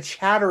 even the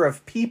chatter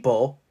of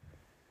people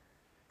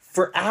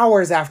for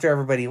hours after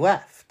everybody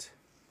left.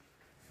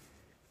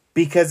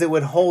 Because it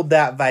would hold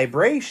that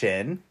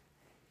vibration,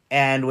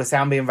 and with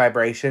sound being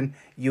vibration,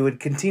 you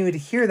would continue to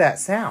hear that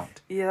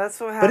sound. Yeah, that's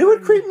what happened. But it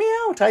would creep me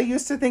out. I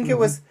used to think it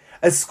was...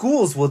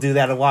 schools will do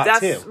that a lot,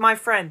 too. That's my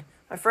friend.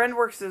 My friend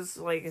works as,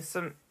 like,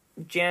 some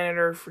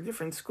janitor for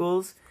different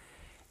schools.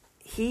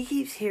 He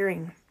keeps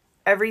hearing...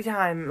 Every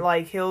time,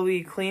 like, he'll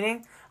be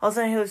cleaning, all of a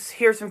sudden he'll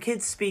hear some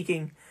kids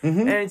speaking.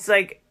 And it's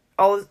like,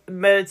 but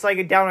it's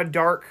like down a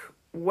dark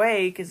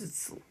way, because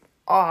it's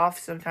off.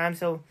 Sometimes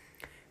he'll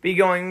be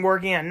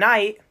working at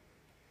night.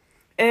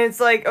 And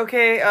it's like,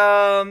 okay,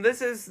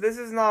 this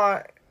is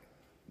not,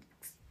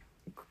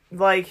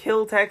 like,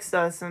 he'll text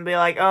us and be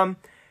like,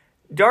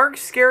 dark,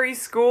 scary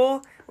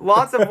school,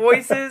 lots of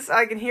voices.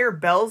 I can hear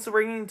bells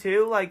ringing,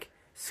 too, like,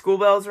 school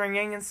bells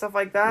ringing and stuff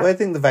like that. Well, I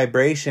think the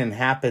vibration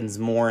happens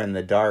more in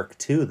the dark,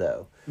 too,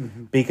 though.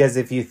 Because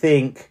if you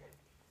think,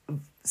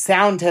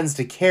 sound tends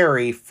to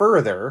carry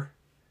further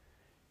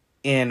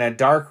in a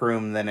dark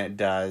room than it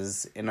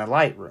does in a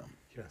light room.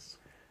 Yes.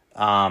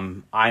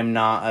 I'm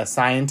not a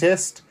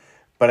scientist,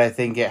 but I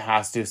think it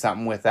has to do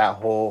something with that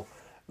whole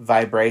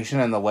vibration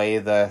and the way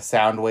the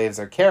sound waves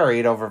are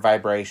carried over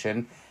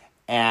vibration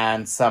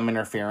and some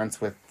interference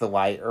with the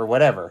light or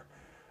whatever.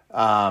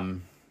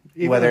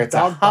 Whether it's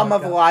a hum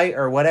of light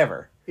or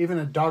whatever. Even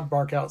a dog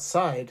bark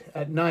outside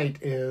at night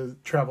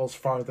travels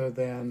farther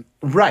than...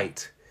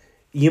 Right.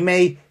 You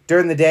may,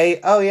 during the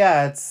day, oh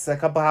yeah, it's a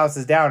couple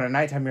houses down. At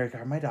nighttime, you're like,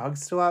 are my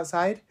dogs still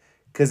outside?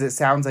 Because it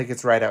sounds like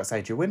it's right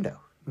outside your window.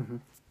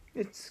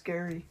 It's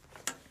scary.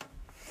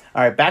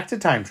 All right, back to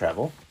time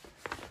travel.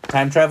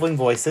 Time traveling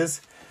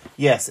voices.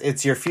 Yes,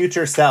 it's your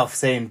future self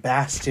saying,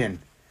 Bastian,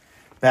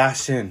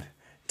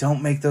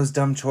 don't make those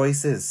dumb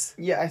choices.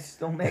 Yeah, I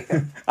still make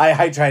them.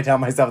 I try to tell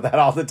myself that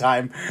all the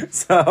time.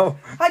 So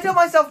I tell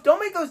myself,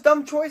 don't make those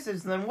dumb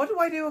choices. And then what do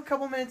I do a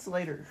couple minutes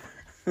later?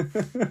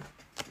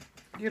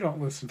 You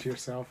don't listen to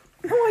yourself.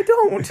 No, I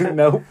don't.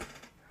 Nope.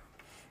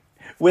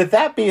 With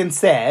that being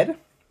said,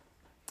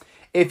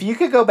 if you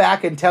could go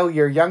back and tell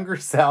your younger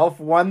self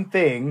one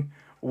thing,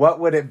 what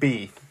would it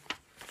be?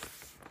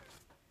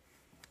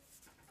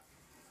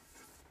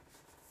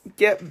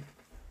 Get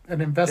an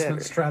investment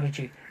better.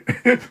 Strategy.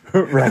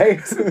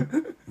 Right?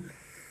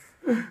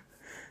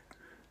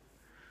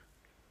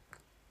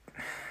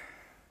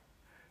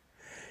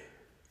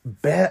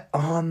 Bet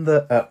on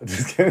the... Oh,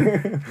 just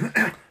kidding.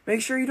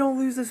 Make sure you don't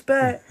lose this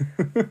bet.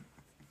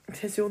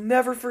 Because you'll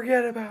never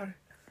forget about it.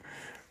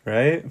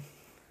 Right?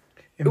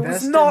 It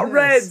was not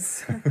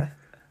Reds.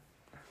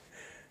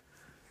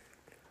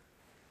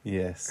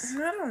 Yes.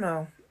 I don't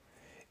know.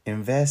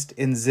 Invest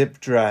in zip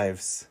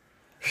drives.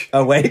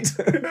 Oh, wait.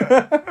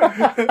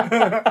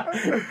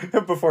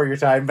 Before your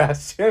time,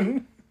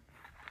 Bastian.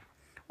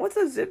 What's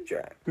a zip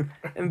drive?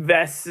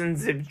 Invests in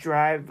zip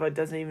drive, but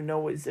doesn't even know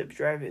what zip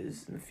drive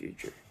is in the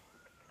future.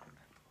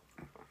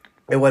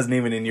 It wasn't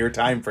even in your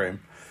time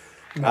frame.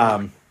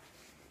 No.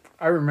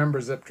 I remember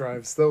zip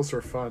drives. Those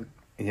were fun.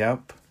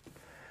 Yep.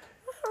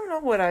 I don't know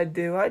what I'd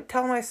do. I'd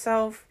tell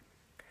myself...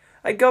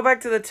 I'd go back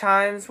to the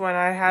times when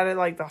I had it,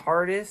 like, the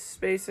hardest,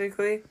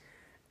 basically.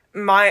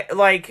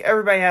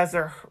 Everybody has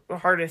their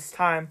hardest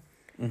time.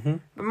 But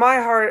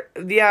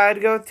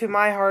I'd go to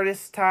my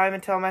hardest time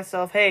and tell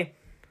myself, hey,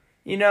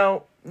 you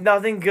know,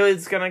 nothing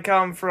good's gonna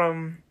come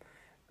from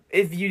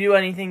if you do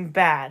anything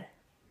bad.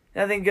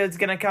 Nothing good's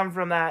gonna come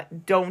from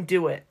that. Don't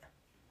do it.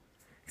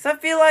 Because I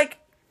feel like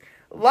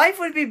life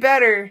would be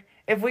better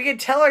if we could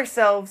tell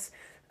ourselves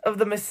of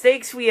the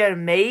mistakes we had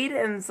made,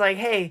 and it's like,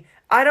 hey,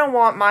 I don't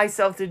want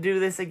myself to do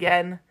this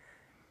again.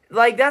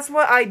 Like, that's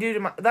what I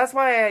do that's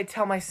why I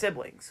tell my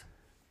siblings.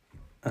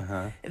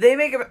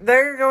 If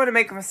they're going to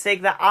make a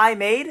mistake that I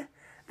made,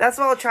 that's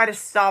why I'll try to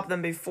stop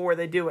them before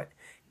they do it.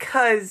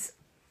 'Cause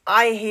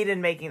I hated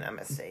making that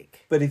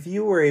mistake. But if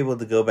you were able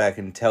to go back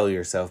and tell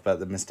yourself about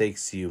the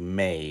mistakes you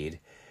made,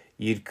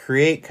 you'd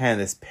create kind of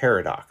this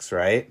paradox,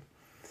 right?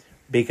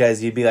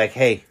 Because you'd be like,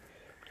 hey,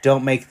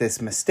 don't make this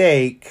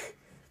mistake.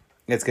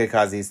 It's going to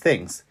cause these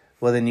things.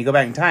 Well, then you go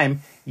back in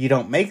time, you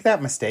don't make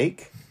that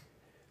mistake.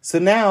 So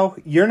now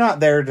you're not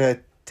there to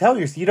tell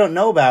yourself, you don't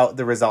know about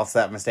the results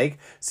of that mistake.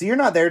 So you're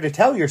not there to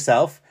tell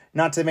yourself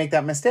not to make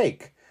that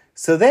mistake.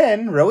 So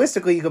then,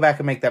 realistically, you go back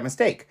and make that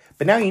mistake.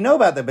 But now you know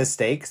about the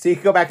mistake, so you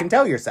can go back and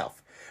tell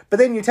yourself. But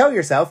then you tell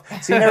yourself,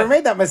 so you never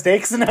made that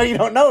mistake, so now you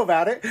don't know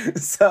about it.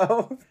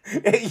 So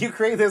you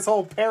create this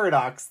whole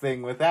paradox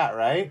thing with that,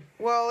 right?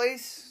 Well,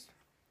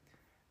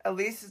 at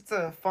least it's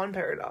a fun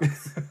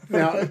paradox.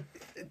 Now,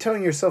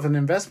 telling yourself an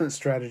investment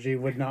strategy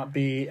would not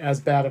be as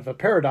bad of a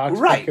paradox.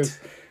 Right. Because,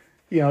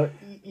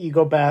 you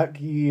go back,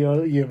 you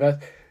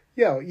invest.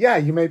 Yeah,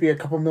 you may be a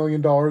couple $1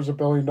 million, $1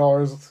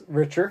 billion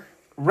richer.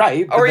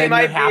 Right, but Or then you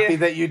might you're be happy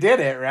that you did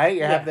it, right?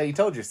 You're happy Yeah. that you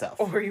told yourself.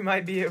 Or you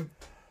might be a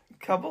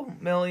couple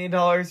 $1 million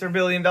or $1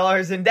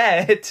 billion in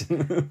debt.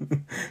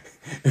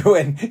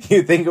 When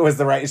you think it was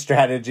the right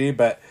strategy,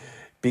 but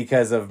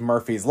because of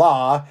Murphy's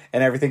Law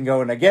and everything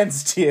going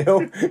against you,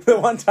 the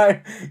one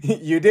time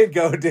you did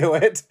go do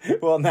it,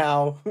 well,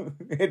 now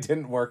it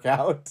didn't work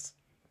out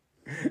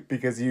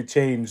because you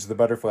changed the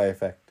butterfly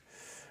effect.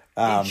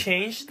 You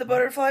changed the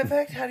butterfly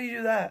effect? How do you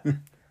do that?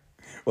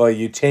 Well,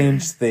 you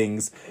changed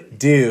things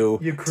due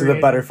to the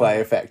created butterfly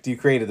effect. You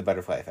created the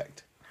butterfly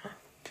effect.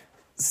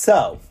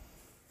 So,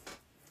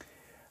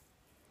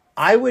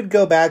 I would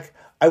go back.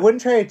 I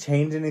wouldn't try to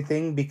change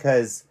anything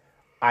because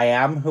I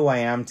am who I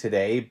am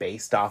today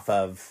based off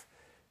of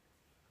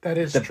That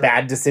is the true.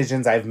 bad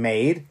decisions I've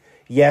made.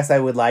 Yes, I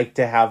would like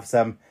to have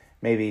some,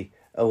 maybe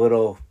a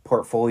little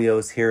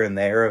portfolios here and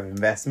there of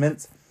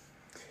investments.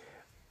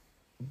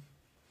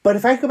 But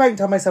if I go back and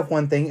tell myself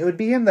one thing, it would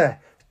be in the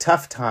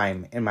tough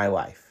time in my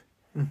life.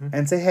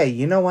 And say, hey,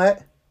 you know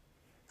what?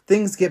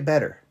 Things get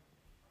better.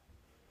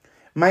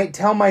 Might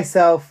tell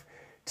myself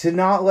to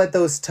not let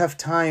those tough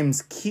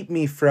times keep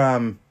me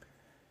from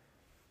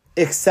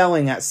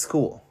excelling at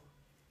school.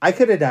 I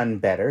could have done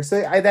better.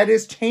 So that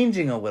is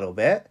changing a little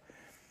bit.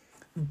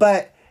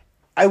 But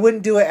I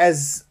wouldn't do it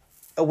as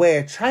a way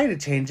of trying to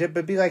change it,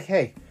 but be like,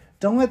 hey,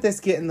 don't let this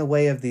get in the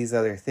way of these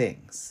other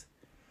things.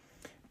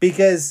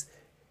 Because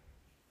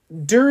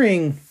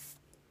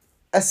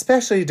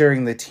especially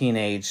during the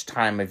teenage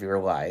time of your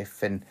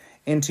life and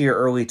into your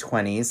early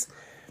 20s,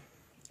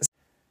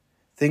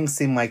 things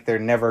seem like they're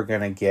never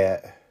going to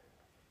get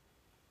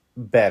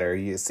better.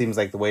 It seems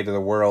like the weight of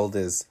the world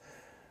is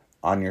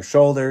on your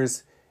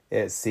shoulders.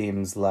 It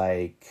seems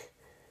like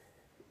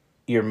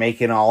you're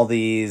making all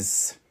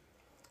these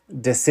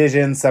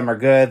decisions. Some are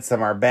good,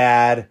 some are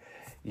bad.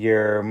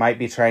 You might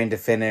be trying to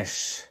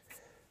finish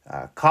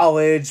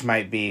college,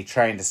 might be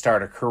trying to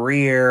start a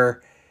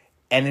career,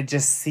 and it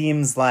just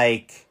seems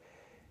like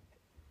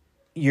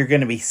you're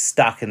going to be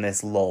stuck in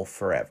this lull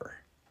forever.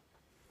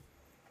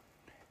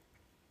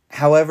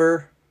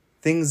 However,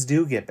 things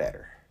do get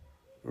better,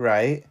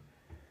 right?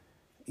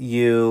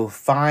 You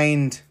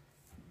find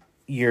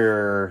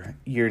your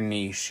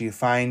niche, you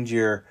find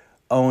your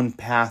own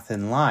path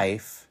in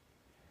life,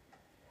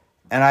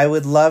 and I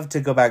would love to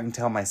go back and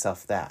tell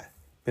myself that.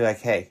 Be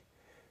like, hey,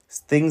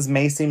 things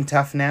may seem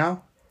tough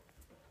now,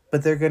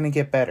 but they're going to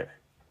get better.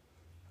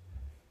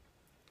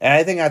 And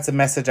I think that's a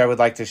message I would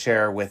like to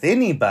share with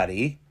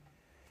anybody,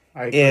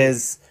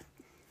 is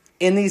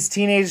in these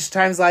teenage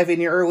times life,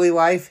 in your early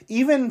life,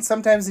 even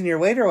sometimes in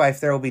your later life,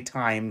 there will be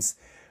times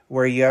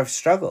where you have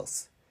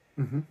struggles.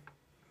 Mm-hmm.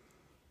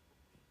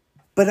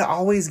 But it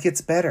always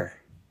gets better.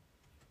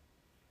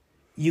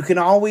 You can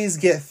always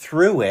get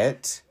through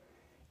it,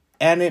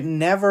 and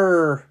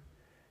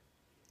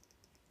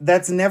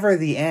that's never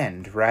the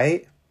end,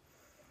 right?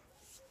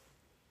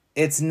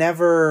 It's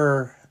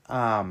never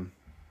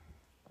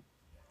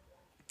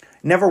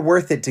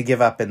worth it to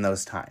give up in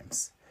those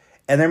times.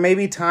 And there may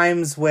be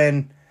times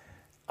when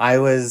I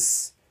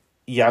was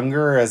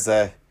younger as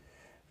a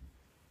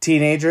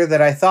teenager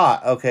that I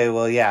thought, okay,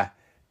 well, yeah,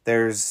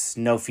 there's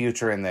no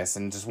future in this,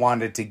 and just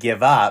wanted to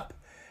give up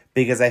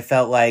because I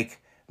felt like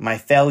my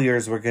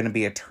failures were going to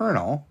be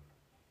eternal.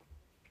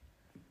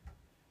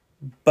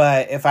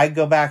 But if I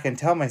go back and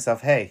tell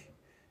myself, hey,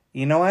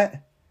 you know what?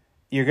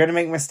 You're going to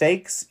make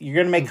mistakes. You're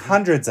going to make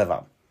hundreds of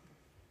them.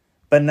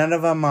 But none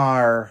of them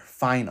are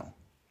final.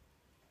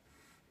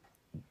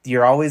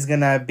 You're always going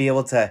to be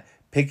able to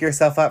pick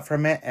yourself up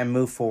from it and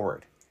move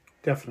forward.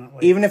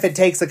 Definitely. Even if it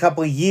takes a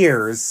couple of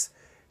years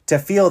to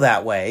feel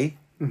that way,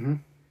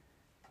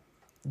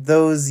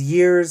 those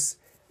years,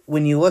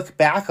 when you look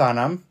back on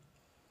them,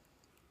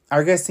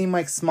 are going to seem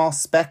like small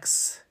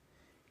specks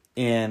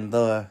in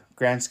the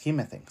grand scheme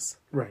of things.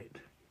 Right.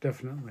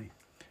 Definitely.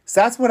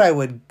 So that's what I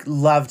would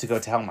love to go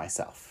tell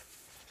myself.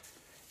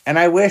 And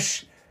I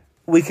wish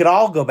we could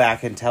all go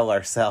back and tell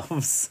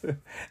ourselves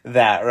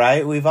that,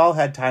 right? We've all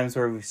had times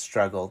where we've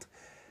struggled.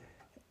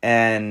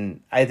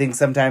 And I think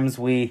sometimes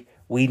we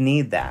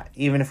need that.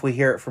 Even if we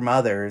hear it from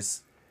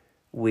others,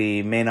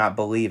 we may not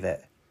believe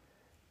it.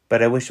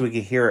 But I wish we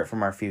could hear it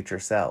from our future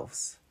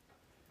selves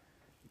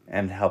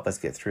and help us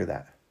get through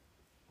that.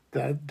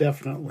 That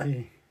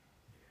definitely,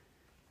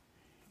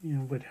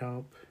 would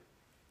help.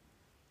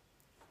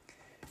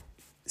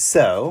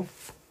 So,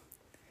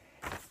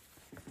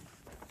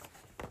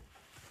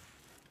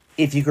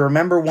 if you can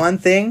remember one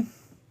thing,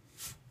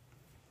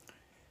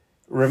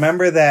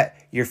 remember that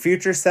your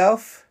future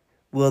self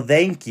will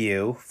thank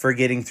you for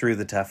getting through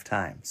the tough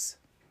times.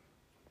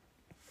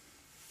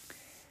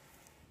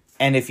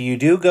 And if you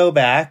do go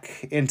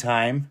back in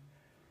time,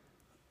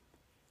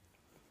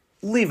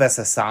 leave us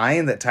a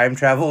sign that time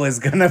travel is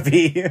going to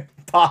be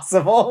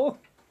possible.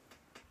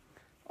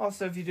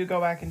 Also, if you do go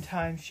back in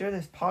time, share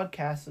this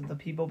podcast with the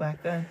people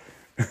back then.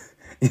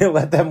 You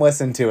let them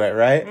listen to it,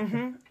 right?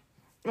 Mm-hmm.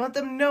 Let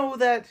them know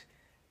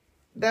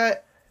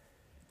that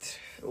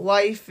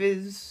life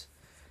is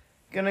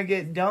gonna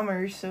get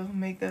dumber, so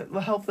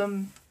help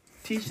them,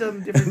 teach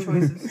them different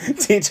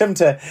choices. Teach them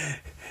to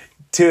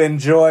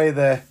enjoy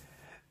the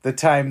the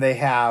time they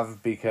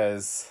have,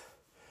 because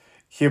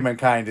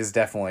humankind is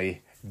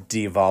definitely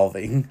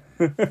devolving.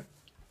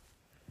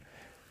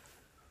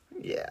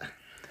 Yeah.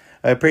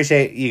 I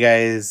appreciate you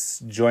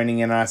guys joining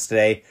in on us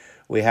today.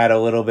 We had a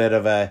little bit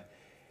of a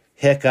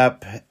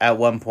hiccup at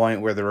one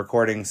point where the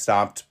recording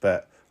stopped,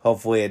 but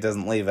hopefully it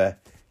doesn't leave a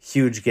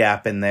huge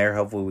gap in there.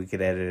 Hopefully we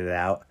could edit it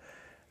out.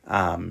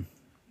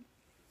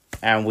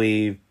 And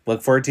we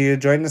look forward to you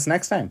joining us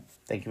next time.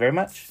 Thank you very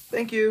much.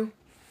 Thank you.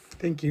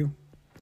 Thank you.